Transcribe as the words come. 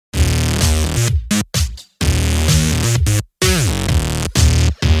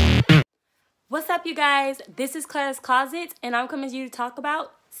up, you guys? This is Clara's Closet, and I'm coming to you to talk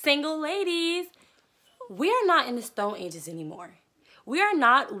about single ladies. We are not in the Stone Ages anymore. We are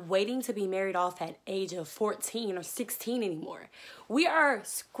not waiting to be married off at age of 14 or 16 anymore. We are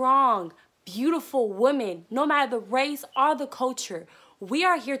strong, beautiful women, no matter the race or the culture. We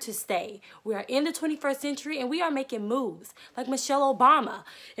are here to stay. We are in the 21st century, and we are making moves like Michelle Obama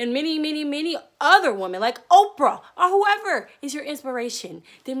and many other women like Oprah or whoever is your inspiration.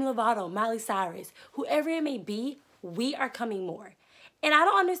 Demi Lovato, Miley Cyrus, whoever it may be, we are coming more. And I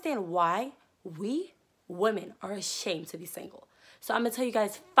don't understand why we women are ashamed to be single. So I'm going to tell you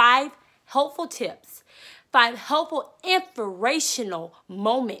guys 5 helpful tips, 5 helpful inspirational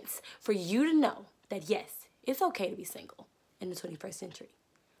moments for you to know that yes, it's okay to be single in the 21st century.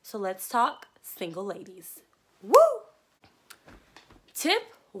 So let's talk single ladies. Woo!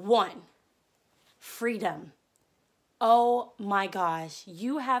 Tip 1, freedom. Oh my gosh,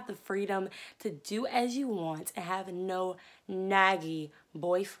 you have the freedom to do as you want and have no naggy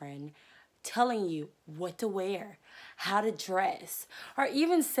boyfriend telling you what to wear, how to dress, or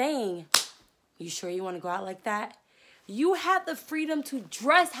even saying, you sure you want to go out like that? You have the freedom to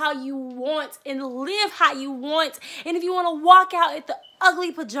dress how you want and live how you want. And if you want to walk out in the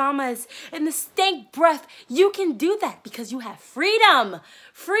ugly pajamas and the stank breath, you can do that because you have freedom.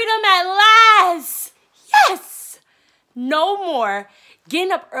 Freedom at last. Yes. No more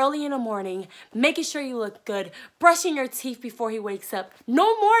getting up early in the morning, making sure you look good, brushing your teeth before he wakes up.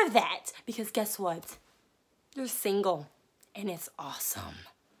 No more of that, because guess what? You're single and it's awesome.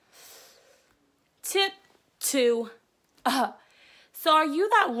 Tip 2. So are you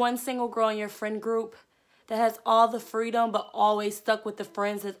that one single girl in your friend group that has all the freedom but always stuck with the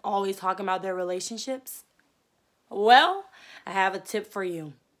friends that's always talking about their relationships? Well, I have a tip for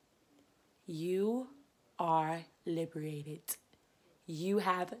you. You are liberated. You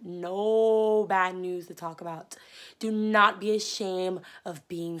have no bad news to talk about. Do not be ashamed of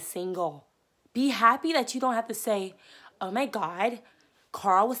being single. Be happy that you don't have to say, oh my God,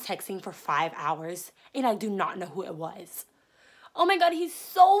 Carl was texting for 5 hours and I do not know who it was. Oh my God, he's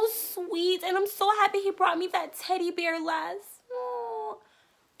so sweet and I'm so happy he brought me that teddy bear last. Oh.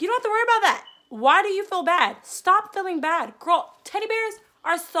 You don't have to worry about that. Why do you feel bad? Stop feeling bad. Girl, teddy bears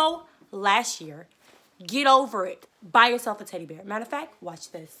are so last year. Get over it. Buy yourself a teddy bear. Matter of fact,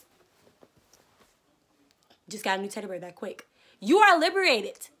 watch this. Just got a new teddy bear that quick. You are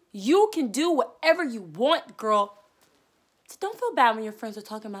liberated. You can do whatever you want, girl. So don't feel bad when your friends are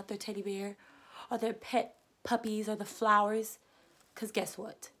talking about their teddy bear or their pet puppies or the flowers. Because guess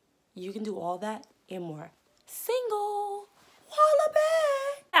what? You can do all that and more. Single.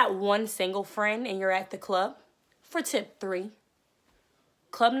 Wallaby. That one single friend and you're at the club. For tip 3,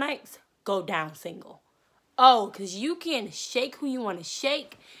 club nights, go down single. Oh, because you can shake who you want to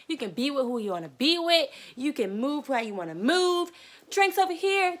shake. You can be with who you want to be with. You can move how you want to move. Drinks over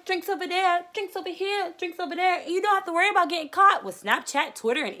here, drinks over there, drinks over here, drinks over there. You don't have to worry about getting caught with Snapchat,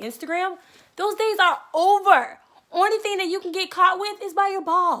 Twitter, and Instagram. Those days are over. Only thing that you can get caught with is by your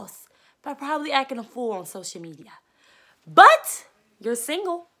boss. By probably acting a fool on social media. But you're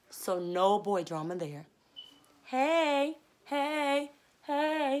single, so no boy drama there. Hey, hey,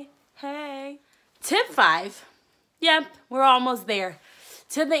 hey, hey. Tip 5. Yep, we're almost there.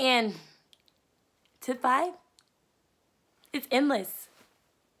 To the end. Tip 5. It's endless.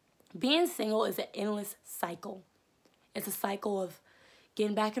 Being single is an endless cycle. It's a cycle of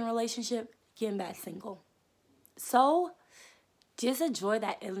getting back in a relationship, getting back single. So, just enjoy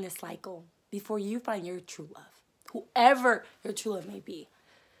that endless cycle before you find your true love. Whoever your true love may be.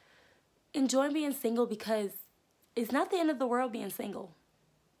 Enjoy being single because it's not the end of the world being single.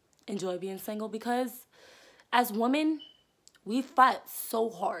 Enjoy being single because as women, we fight so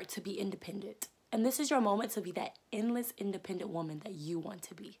hard to be independent. And this is your moment to be that endless independent woman that you want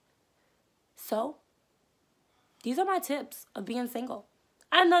to be. So, these are my tips of being single.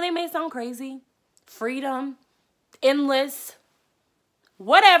 I know they may sound crazy. Freedom, endless,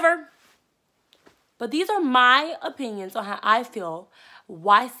 whatever. But these are my opinions on how I feel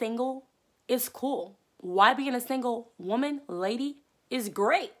why single is cool. Why being a single woman, lady, is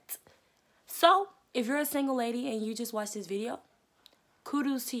great. So, if you're a single lady and you just watched this video,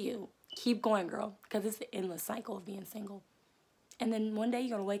 kudos to you. Keep going, girl, because it's the endless cycle of being single. And then one day you're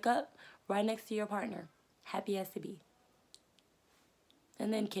going to wake up right next to your partner, happy as to be.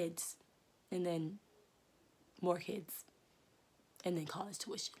 And then kids. And then more kids. And then college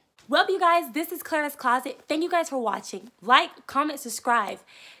tuition. Well, you guys, this is Clara's Closet. Thank you guys for watching. Like, comment, subscribe.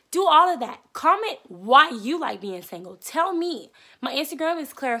 Do all of that. Comment why you like being single. Tell me. My Instagram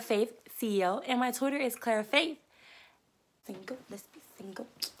is Clara Faith CEO, and my Twitter is Clara Faith. Single, let's be single.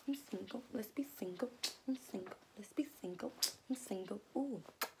 I'm single, let's be single. and go, ooh,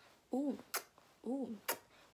 ooh, ooh.